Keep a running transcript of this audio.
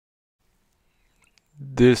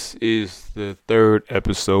This is the third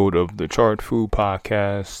episode of the Chart Food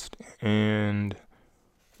Podcast, and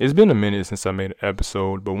it's been a minute since I made an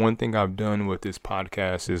episode. But one thing I've done with this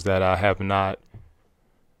podcast is that I have not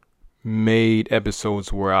made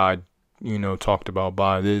episodes where I, talked about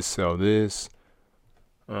buy this, sell this.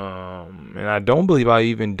 And I don't believe I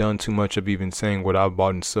even done too much of even saying what I've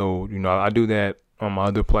bought and sold. I do that on my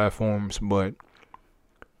other platforms, but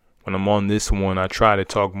when I'm on this one, I try to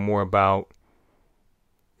talk more about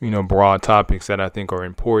broad topics that I think are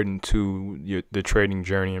important to the trading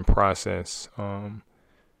journey and process. And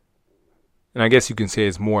I guess you can say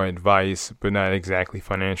it's more advice, but not exactly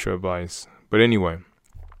financial advice. But anyway,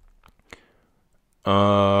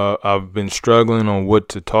 I've been struggling on what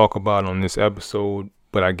to talk about on this episode,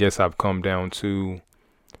 but I guess I've come down to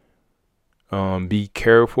be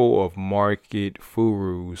careful of market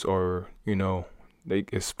gurus, or,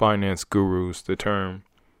 it's finance gurus, the term.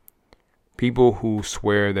 People who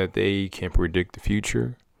swear that they can predict the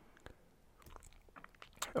future.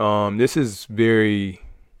 This is very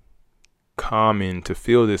common to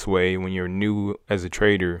feel this way when you're new as a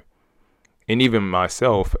trader. And even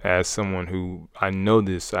myself, as someone who, I know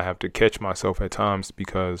this, I have to catch myself at times,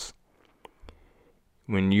 because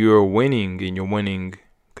when you're winning and you're winning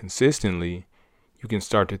consistently, you can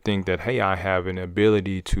start to think that, hey, I have an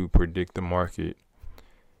ability to predict the market.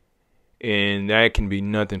 And that can be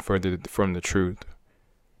nothing further from the truth.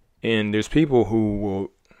 And there's people who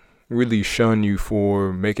will really shun you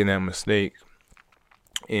for making that mistake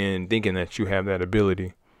and thinking that you have that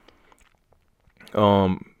ability.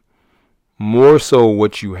 More so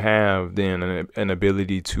what you have than an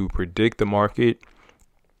ability to predict the market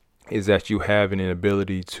is that you have an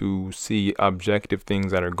ability to see objective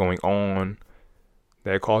things that are going on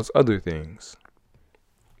that cause other things.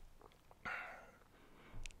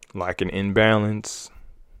 Like an imbalance,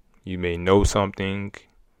 you may know something,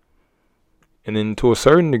 and then to a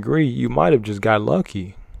certain degree, you might have just got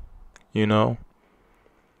lucky, Either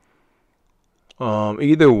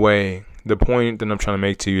way, the point that I'm trying to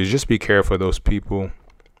make to you is just be careful of those people.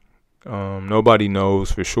 Nobody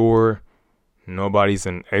knows for sure. Nobody's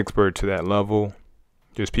an expert to that level.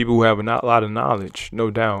 There's people who have a lot of knowledge,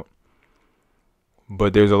 no doubt.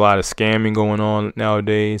 But there's a lot of scamming going on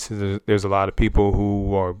nowadays. There's a lot of people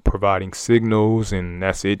who are providing signals, and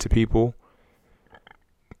that's it to people.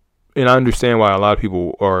 And I understand why a lot of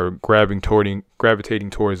people are gravitating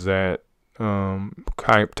towards that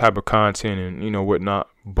type of content and whatnot.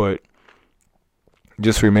 But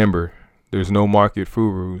just remember, there's no market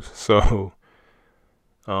gurus. So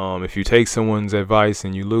if you take someone's advice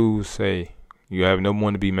and you lose, hey, you have no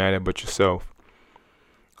one to be mad at but yourself.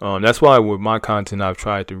 That's why with my content, I've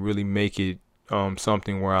tried to really make it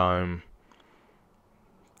something where I'm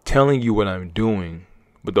telling you what I'm doing,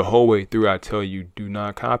 but the whole way through I tell you, do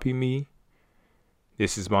not copy me.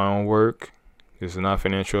 This is my own work. This is not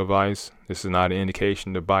financial advice. This is not an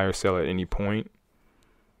indication to buy or sell at any point.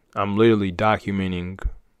 I'm literally documenting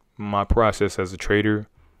my process as a trader,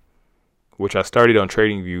 which I started on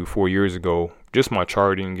TradingView 4 years ago. Just my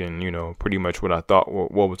charting and, pretty much what I thought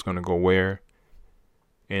what was going to go where.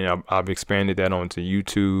 And I've expanded that onto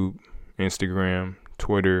YouTube, Instagram,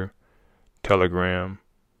 Twitter, Telegram,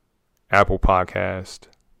 Apple Podcast.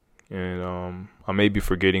 And I may be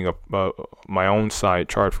forgetting about my own site,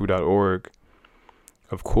 chartfood.org,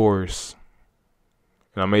 of course.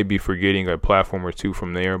 And I may be forgetting a platform or two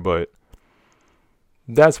from there, but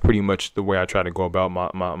that's pretty much the way I try to go about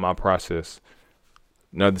my process.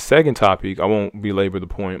 Now, the second topic, I won't belabor the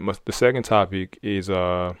point, but the second topic is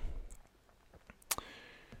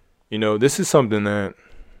this is something that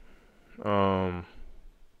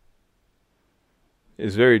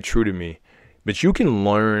is very true to me. But you can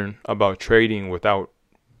learn about trading without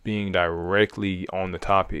being directly on the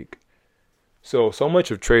topic. So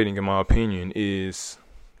much of trading, in my opinion, is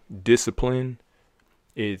discipline.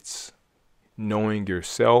 It's knowing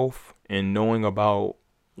yourself and knowing about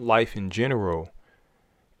life in general.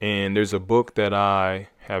 And there's a book that I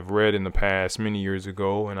have read in the past many years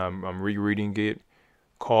ago, and I'm rereading it,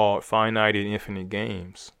 called Finite and Infinite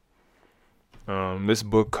Games. This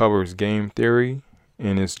book covers game theory,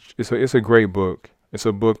 and it's a great book. It's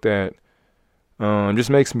a book that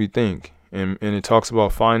just makes me think, and it talks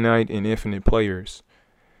about finite and infinite players.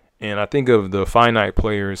 And I think of the finite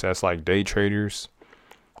players as like day traders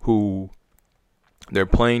who they're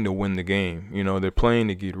playing to win the game. They're playing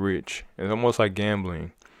to get rich. It's almost like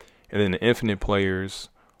gambling. And then the infinite players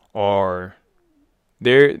are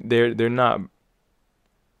they're not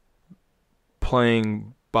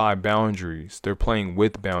playing by boundaries. They're playing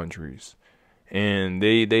with boundaries. And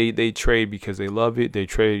they trade because they love it. They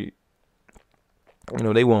trade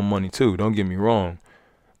They want money too. Don't get me wrong,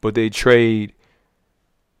 but they trade,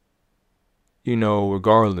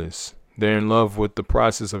 regardless. They're in love with the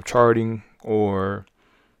process of charting, or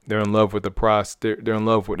they're in love with the process. They're in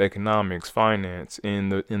love with economics, finance,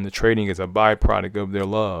 and the trading is a byproduct of their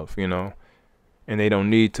love. And they don't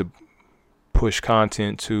need to push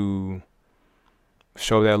content to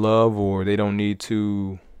show that love, or they don't need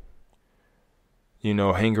to,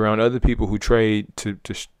 hang around other people who trade to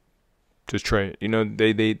trade.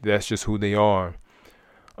 They that's just who they are.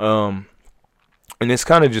 And it's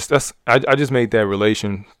kind of just I just made that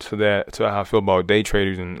relation to how I feel about day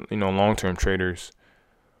traders and long term traders.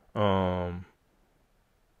 Who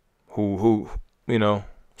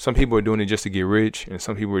some people are doing it just to get rich, and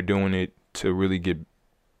some people are doing it to really get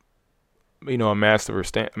a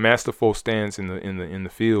masterful stance in the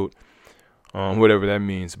field, whatever that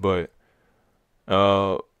means. But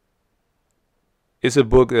it's a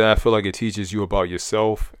book that I feel like it teaches you about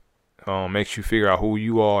yourself, makes you figure out who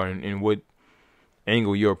you are and what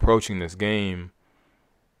angle you're approaching this game,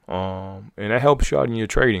 and that helps you out in your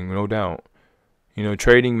trading, no doubt.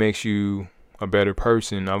 Trading makes you a better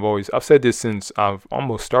person. I've said this since I've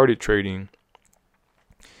almost started trading,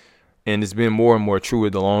 and it's been more and more true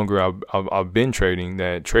the longer I've been trading,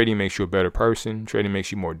 that trading makes you a better person. Trading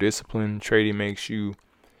makes you more disciplined. Trading makes you,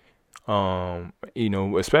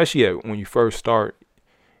 especially when you first start,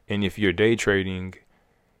 and if you're day trading,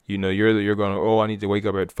 you're gonna, I need to wake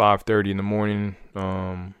up at 5:30 in the morning,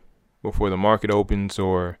 before the market opens,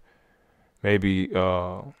 or maybe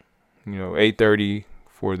 8:30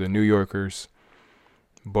 for the New Yorkers.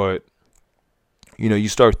 But you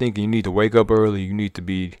start thinking you need to wake up early. You need to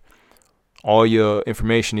be, all your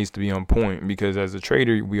information needs to be on point, because as a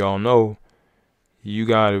trader, we all know, you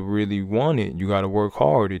got to really want it. You got to work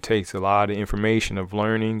hard. It takes a lot of information, of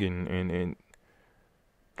learning and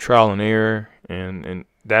trial and error, and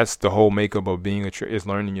that's the whole makeup of being is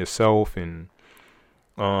learning yourself. And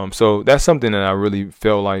so that's something that I really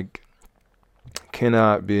felt like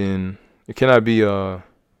cannot be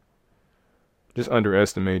just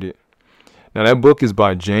underestimated. Now, that book is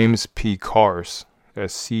by James P. Carse.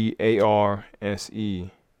 That's Carse.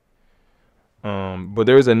 But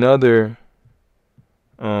there's another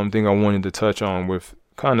thing I wanted to touch on with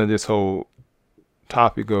kind of this whole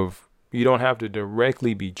topic of, you don't have to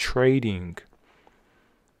directly be trading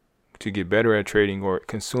to get better at trading, or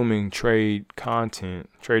consuming trading content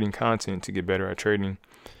to get better at trading.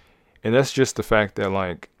 And that's just the fact that,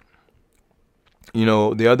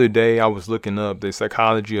 the other day I was looking up the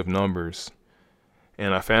psychology of numbers,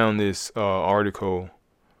 and I found this article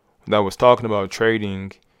that was talking about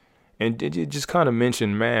trading, and it just kind of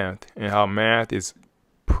mentioned math, and how math is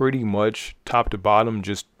pretty much top to bottom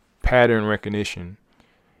just pattern recognition.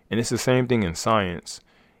 And it's the same thing in science.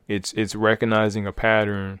 It's recognizing a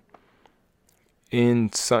pattern in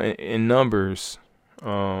numbers,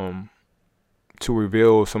 to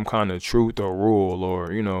reveal some kind of truth or rule,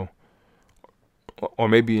 or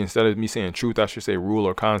maybe instead of me saying truth, I should say rule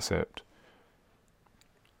or concept.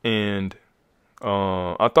 And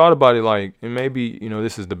I thought about it and maybe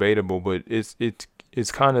this is debatable, but it's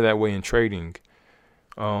kind of that way in trading.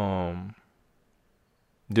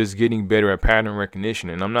 Just getting better at pattern recognition,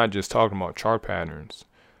 and I'm not just talking about chart patterns.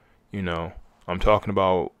 I'm talking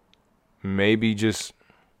about maybe just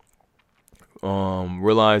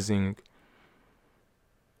realizing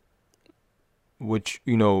which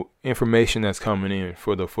information that's coming in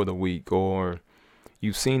for the week, or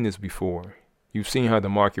you've seen this before. You've seen how the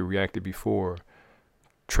market reacted before.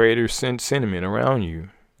 Traders sentiment around you.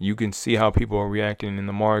 You can see how people are reacting in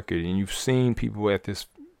the market, and you've seen people at this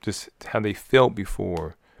how they felt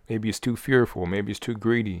before. Maybe it's too fearful. Maybe it's too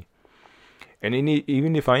greedy. And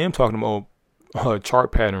even if I am talking about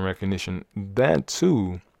chart pattern recognition, that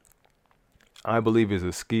too, I believe, is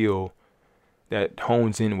a skill that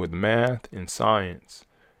hones in with math and science,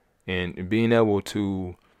 and being able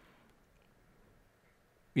to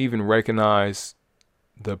even recognize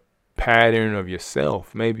the pattern of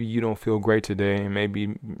yourself. Maybe you don't feel great today, and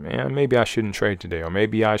maybe I shouldn't trade today, or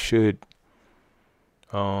maybe I should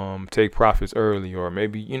take profits early, or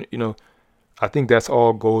maybe I think that's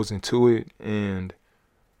all goes into it. And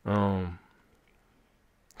something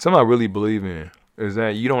I really believe in is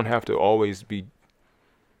that you don't have to always be,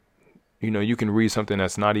 you can read something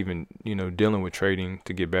that's not even, dealing with trading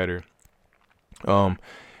to get better.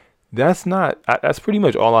 That's pretty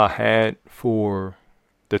much all I had for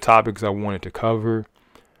the topics I wanted to cover.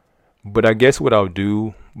 But I guess what I'll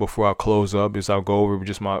do before I close up is I'll go over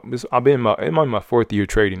just I'm in my fourth year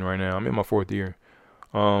trading right now. I'm in my fourth year.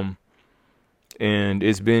 And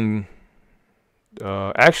it's been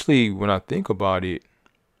Actually, when I think about it,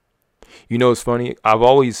 it's funny. I've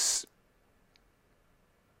always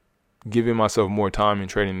given myself more time in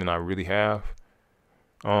trading than I really have.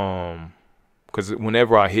 Because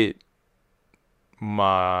whenever I hit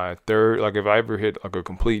my third, like if I ever hit like a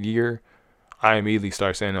complete year, I immediately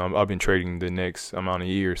start saying I've been trading the next amount of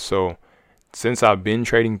years. So since I've been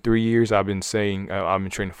trading 3 years, I've been saying I've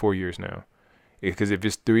been trading 4 years now. Because if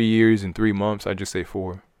it's 3 years and 3 months, I just say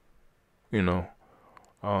 4. You know.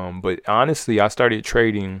 But honestly, I started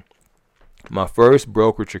trading my first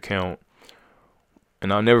brokerage account,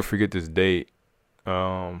 and I'll never forget this date.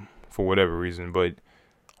 For whatever reason, but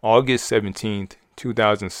August 17th,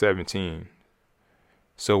 2017.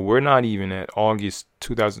 So we're not even at August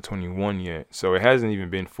 2021 yet. So it hasn't even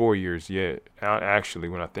been 4 years yet, actually,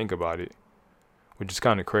 when I think about it, which is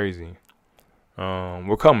kind of crazy.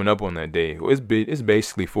 We're coming up on that day. It's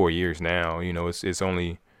basically 4 years now. It's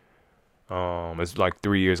only it's like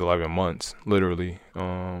 3 years, 11 months, literally.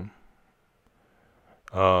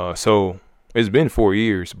 So it's been 4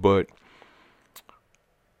 years, but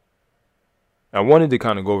I wanted to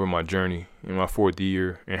kind of go over my journey in my 4th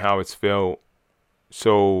year and how it's felt.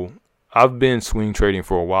 So I've been swing trading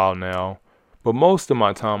for a while now, but most of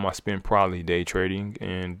my time I spend probably day trading,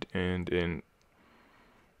 and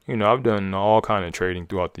I've done all kind of trading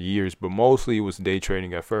throughout the years, but mostly it was day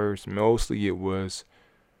trading at first. Mostly it was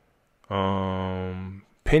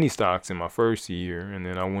penny stocks in my first year, and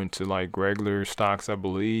then I went to like regular stocks, I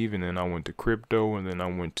believe, and then I went to crypto, and then I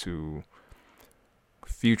went to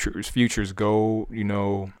futures gold,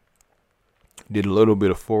 did a little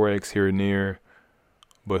bit of Forex here and there.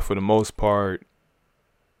 But for the most part,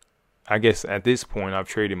 I guess at this point, I've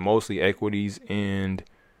traded mostly equities and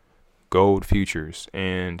gold futures.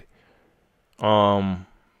 And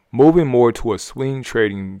moving more to a swing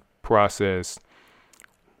trading process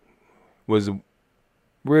was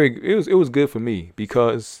it was good for me,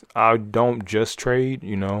 because I don't just trade,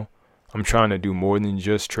 I'm trying to do more than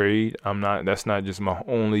just trade. That's not just my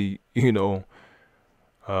only,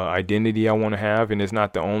 identity I want to have. And it's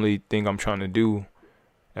not the only thing I'm trying to do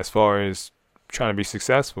as far as trying to be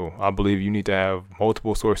successful. I believe you need to have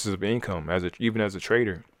multiple sources of income even as a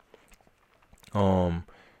trader.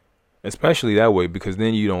 Especially that way, because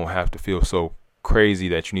then you don't have to feel so crazy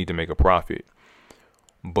that you need to make a profit.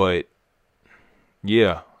 But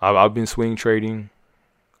yeah, I've been swing trading.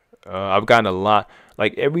 I've gotten a lot.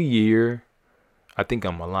 Like every year, I think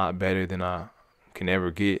I'm a lot better than I can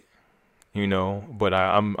ever get, But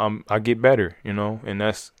I get better,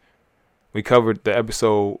 And we covered the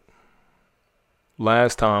episode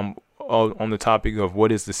last time on the topic of what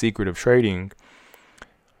is the secret of trading,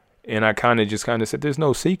 and I kind of said there's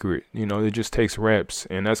no secret, It just takes reps,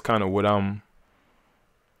 and that's kind of what I'm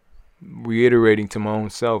reiterating to my own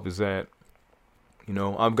self, is that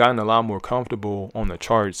I've gotten a lot more comfortable on the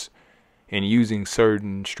charts and using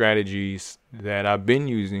certain strategies that I've been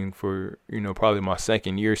using for, probably my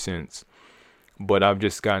 2nd year since. But I've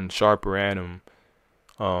just gotten sharper at them.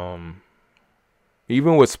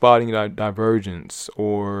 Even with spotting divergence,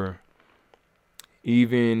 or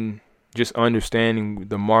even just understanding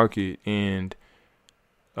the market, and,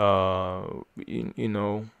 knowing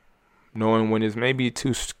when it's maybe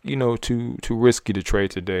too risky to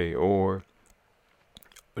trade today, or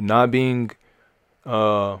not being,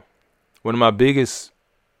 one of my biggest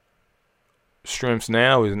strengths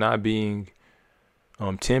now is not being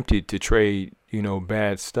tempted to trade,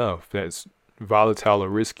 bad stuff that's volatile or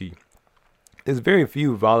risky. There's very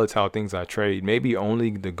few volatile things I trade, maybe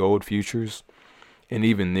only the gold futures. And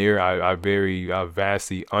even there, I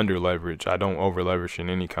vastly under leverage. I don't over leverage in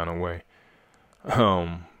any kind of way.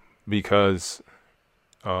 Because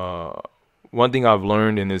one thing I've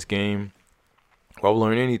learned in this game, I've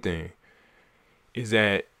learned anything, is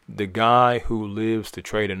that the guy who lives to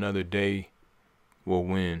trade another day will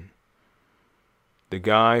win. The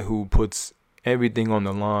guy who puts everything on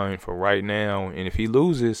the line for right now, and if he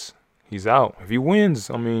loses, he's out. If he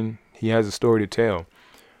wins, he has a story to tell.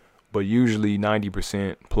 But usually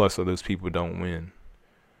 90% plus of those people don't win.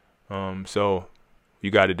 So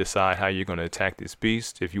you got to decide how you're going to attack this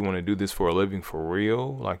beast. If you want to do this for a living for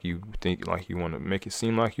real, like you think, like you want to make it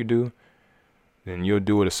seem like you do, then you'll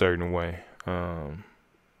do it a certain way. And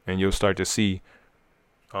you'll start to see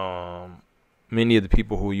many of the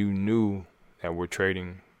people who you knew that were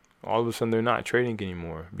trading, all of a sudden they're not trading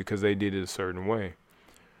anymore because they did it a certain way.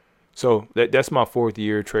 So that's my 4th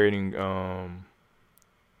year trading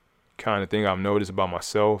kind of thing I've noticed about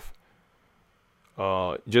myself.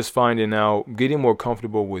 Just finding out, getting more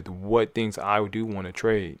comfortable with what things I do want to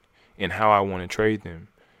trade and how I want to trade them.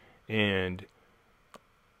 And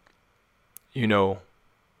you know,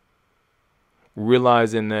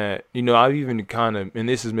 realizing that, I've even kind of, and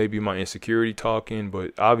this is maybe my insecurity talking,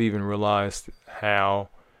 but I've even realized how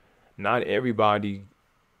not everybody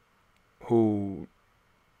who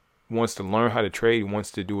wants to learn how to trade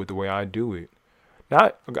wants to do it the way I do it.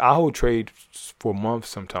 I hold trades for months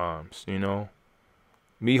sometimes,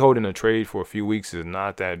 Me holding a trade for a few weeks is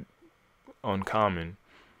not that uncommon.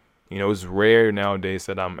 It's rare nowadays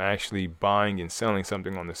that I'm actually buying and selling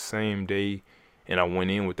something on the same day, and I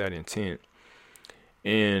went in with that intent.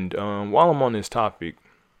 And while I'm on this topic,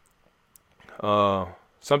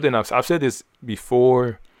 something I've said this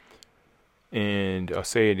before, and I'll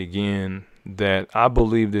say it again, that I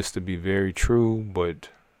believe this to be very true, but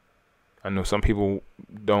I know some people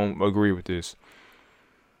don't agree with this.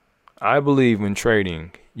 I believe when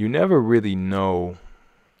trading, you never really know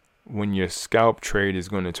when your scalp trade is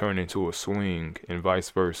going to turn into a swing and vice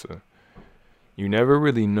versa. You never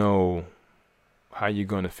really know how you're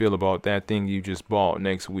going to feel about that thing you just bought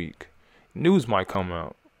next week. News might come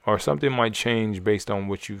out, or something might change based on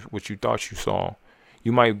what you thought you saw.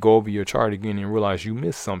 You might go over your chart again and realize you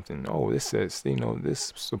missed something. Oh, this says,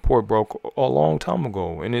 this support broke a long time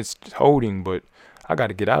ago and it's holding, but I got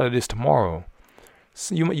to get out of this tomorrow.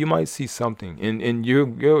 So you might see something, and you're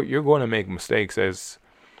going to make mistakes as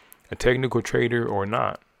a technical trader or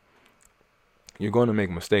not. You're going to make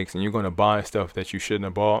mistakes, and you're going to buy stuff that you shouldn't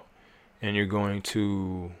have bought, and you're going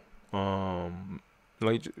to I'll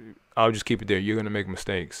just keep it there. You're going to make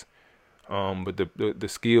mistakes. But the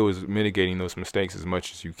skill is mitigating those mistakes as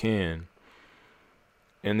much as you can.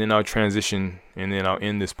 And then I'll transition, and then I'll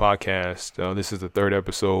end this podcast. This is the third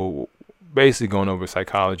episode, basically going over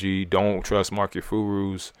psychology. Don't trust market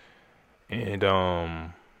gurus, and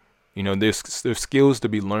there's skills to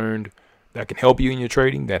be learned that can help you in your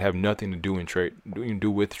trading that have nothing to do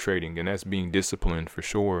with trading, and that's being disciplined for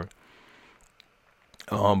sure.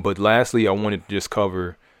 But lastly, I wanted to just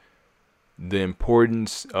cover the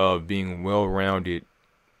importance of being well-rounded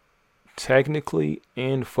technically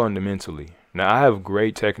and fundamentally. Now, I have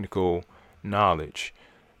great technical knowledge.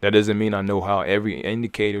 That doesn't mean I know how every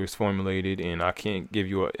indicator is formulated, and I can't give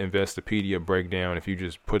you an Investopedia breakdown if you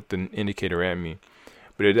just put the indicator at me.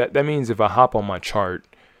 But that means if I hop on my chart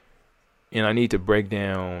and I need to break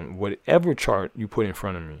down whatever chart you put in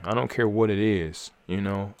front of me, I don't care what it is,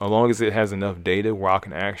 as long as it has enough data where I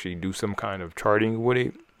can actually do some kind of charting with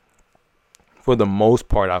it. For the most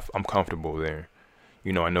part, I'm comfortable there.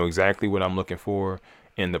 I know exactly what I'm looking for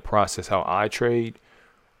in the process, how I trade.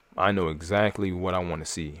 I know exactly what I want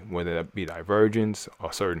to see, whether that be divergence,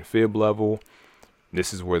 a certain fib level.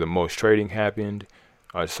 This is where the most trading happened,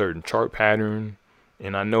 a certain chart pattern.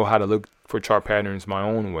 And I know how to look for chart patterns my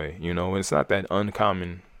own way, and it's not that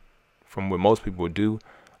uncommon from what most people do.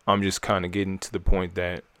 I'm just kind of getting to the point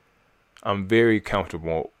that I'm very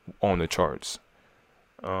comfortable on the charts.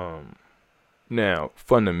 Now,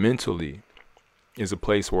 fundamentally is a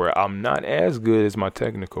place where I'm not as good as my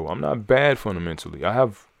technical. I'm not bad fundamentally. I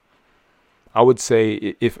would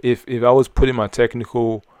say if I was putting my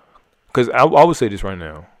technical, because I would say this right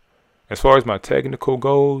now, as far as my technical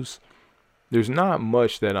goes, there's not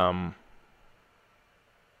much that I'm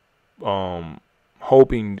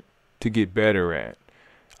hoping to get better at.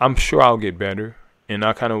 I'm sure I'll get better, and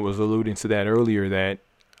I kind of was alluding to that earlier, that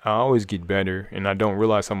I always get better, and I don't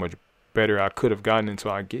realize how much better I could have gotten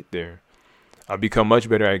until I get there. I've become much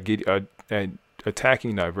better at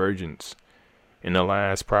attacking divergence in the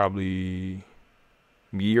last probably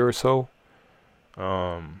year or so.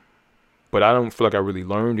 But I don't feel like I really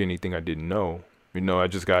learned anything I didn't know. I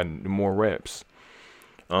just got more reps.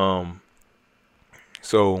 But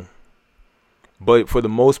for the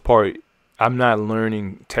most part, I'm not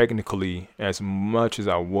learning technically as much as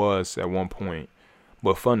I was at one point.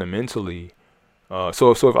 But fundamentally,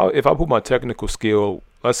 so if I put my technical skill,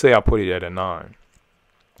 let's say I put it at a 9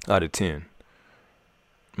 out of 10,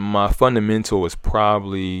 my fundamental is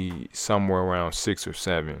probably somewhere around 6 or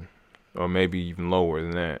 7, or maybe even lower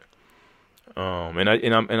than that.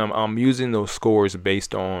 I'm using those scores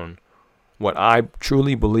based on what I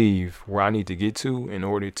truly believe where I need to get to in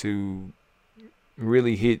order to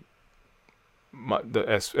really hit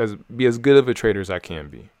be as good of a trader as I can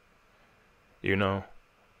be. That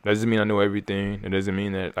doesn't mean I know everything. It doesn't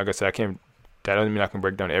mean that, like I said, that doesn't mean I can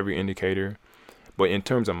break down every indicator. But in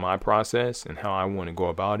terms of my process and how I want to go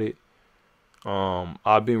about it,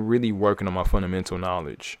 I've been really working on my fundamental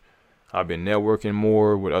knowledge. I've been networking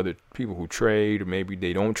more with other people who trade, or maybe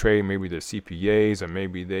they don't trade, maybe they're CPAs, or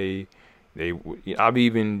maybe I've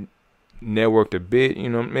even networked a bit,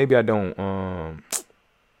 maybe I don't, I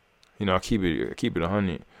keep it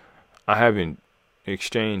 100. I haven't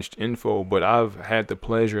exchanged info, but I've had the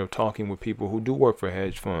pleasure of talking with people who do work for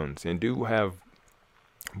hedge funds and do have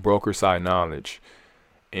broker side knowledge,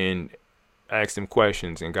 and asked them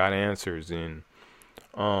questions and got answers, and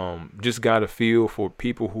just got a feel for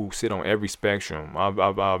people who sit on every spectrum. I've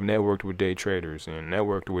networked with day traders and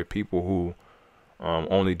networked with people who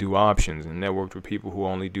only do options, and networked with people who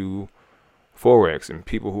only do forex, and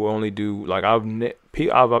people who only do like I've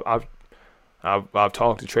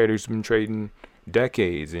talked to traders who've been trading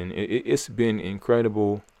decades, and it's been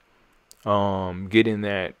incredible getting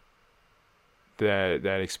that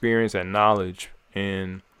experience, that knowledge,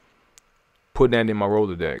 and putting that in my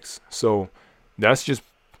Rolodex. So that's just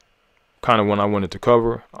kind of what I wanted to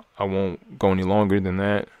cover. I won't go any longer than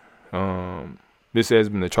that. This has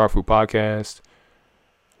been the Chartfruit Podcast.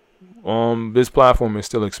 This platform is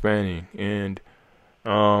still expanding, and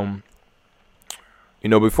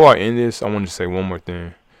before I end this, I want to say one more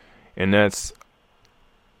thing, and that's,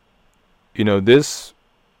 this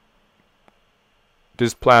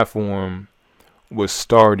platform was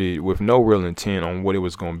started with no real intent on what it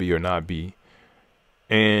was going to be or not be.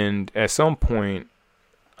 And at some point,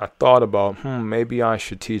 I thought about, maybe I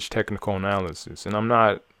should teach technical analysis. And I'm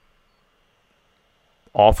not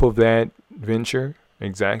off of that venture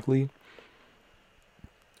exactly,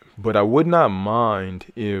 but I would not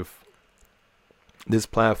mind if this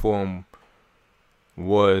platform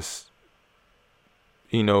was,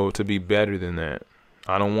 to be better than that.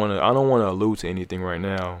 I don't want to allude to anything right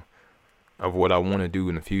now of what I want to do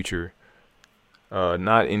in the future.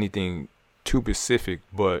 Not anything too specific,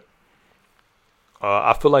 but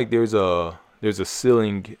I feel like there's a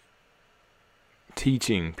ceiling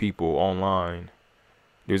teaching people online.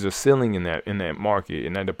 There's a ceiling in that market,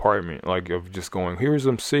 in that department, like of just going, here's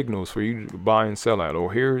some signals for you to buy and sell at,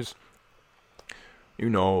 or here's, you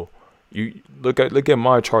look at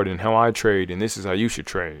my chart and how I trade, and this is how you should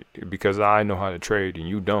trade, because I know how to trade and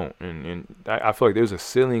you don't. And I feel like there's a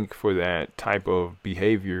ceiling for that type of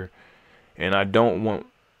behavior, and I don't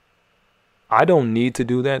need to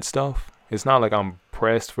do that stuff. It's not like I'm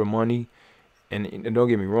pressed for money, and don't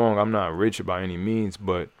get me wrong, I'm not rich by any means,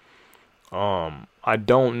 but I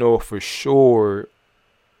don't know for sure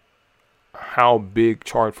how big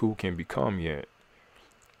Chartfruit can become yet.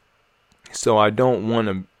 So I don't want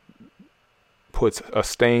to put a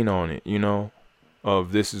stain on it,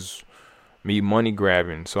 of this is me money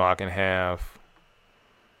grabbing so I can have,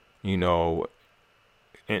 and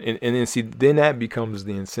then see, then that becomes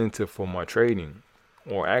the incentive for my trading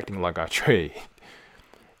or acting like I trade,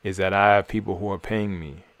 is that I have people who are paying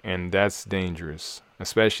me, and that's dangerous,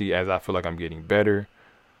 especially as I feel like I'm getting better.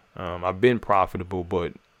 I've been profitable,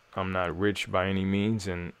 but I'm not rich by any means,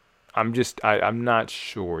 and I'm not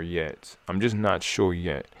sure yet. I'm just not sure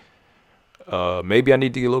yet. Maybe I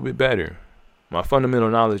need to get a little bit better. My fundamental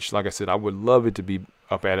knowledge, like I said, I would love it to be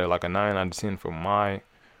up at like a 9 out of 10 for my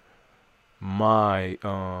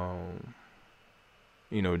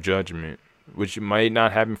judgment, which might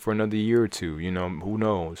not happen for another year or two, who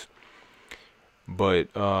knows. But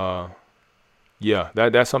yeah,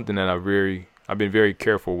 that's something that I've been very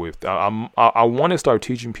careful with. I want to start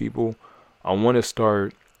teaching people. I want to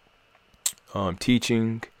start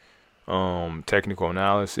teaching technical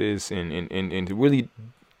analysis, and really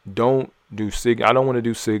don't do I don't want to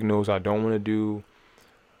do signals. I don't want to do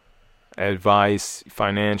advice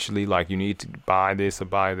financially, like you need to buy this or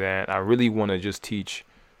buy that. I really want to just teach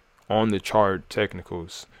on the chart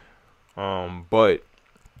technicals, but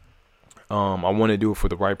I want to do it for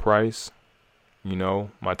the right price.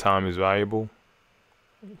 My time is valuable,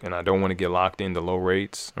 and I don't want to get locked into low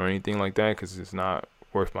rates or anything like that, because it's not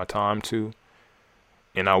worth my time to.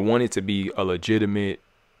 And I want it to be a legitimate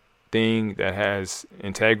thing that has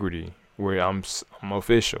integrity, where I'm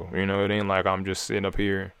official. It ain't like I'm just sitting up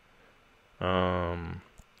here,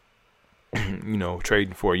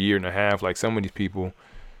 trading for a year and a half like some of these people,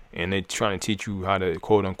 and they trying to teach you how to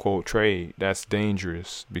quote unquote trade. That's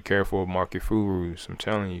dangerous. Be careful of market gurus, I'm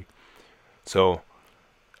telling you. So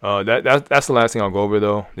that's the last thing I'll go over,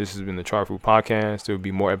 though. This has been the Chartfruit Podcast. There will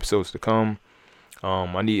be more episodes to come.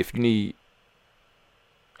 I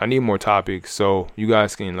need more topics, so you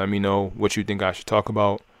guys can let me know what you think I should talk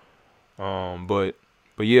about. But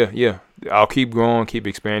yeah, I'll keep growing, keep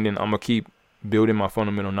expanding. I'm gonna keep building my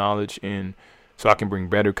fundamental knowledge, and so I can bring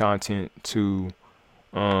better content to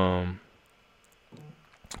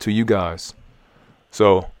you guys.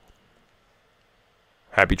 So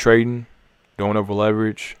happy trading, don't over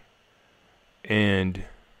leverage, and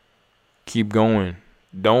keep going.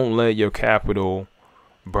 Don't let your capital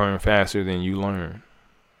burn faster than you learn.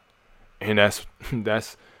 And that's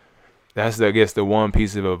that's, I guess, the one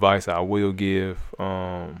piece of advice I will give.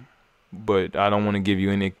 But I don't want to give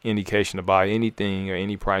you any indication to buy anything or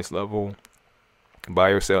any price level, buy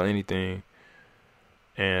or sell anything.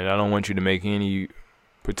 And I don't want you to make any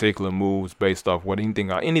particular moves based off what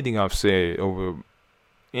anything I've said over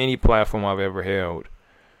any platform I've ever held.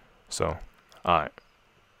 So, all right.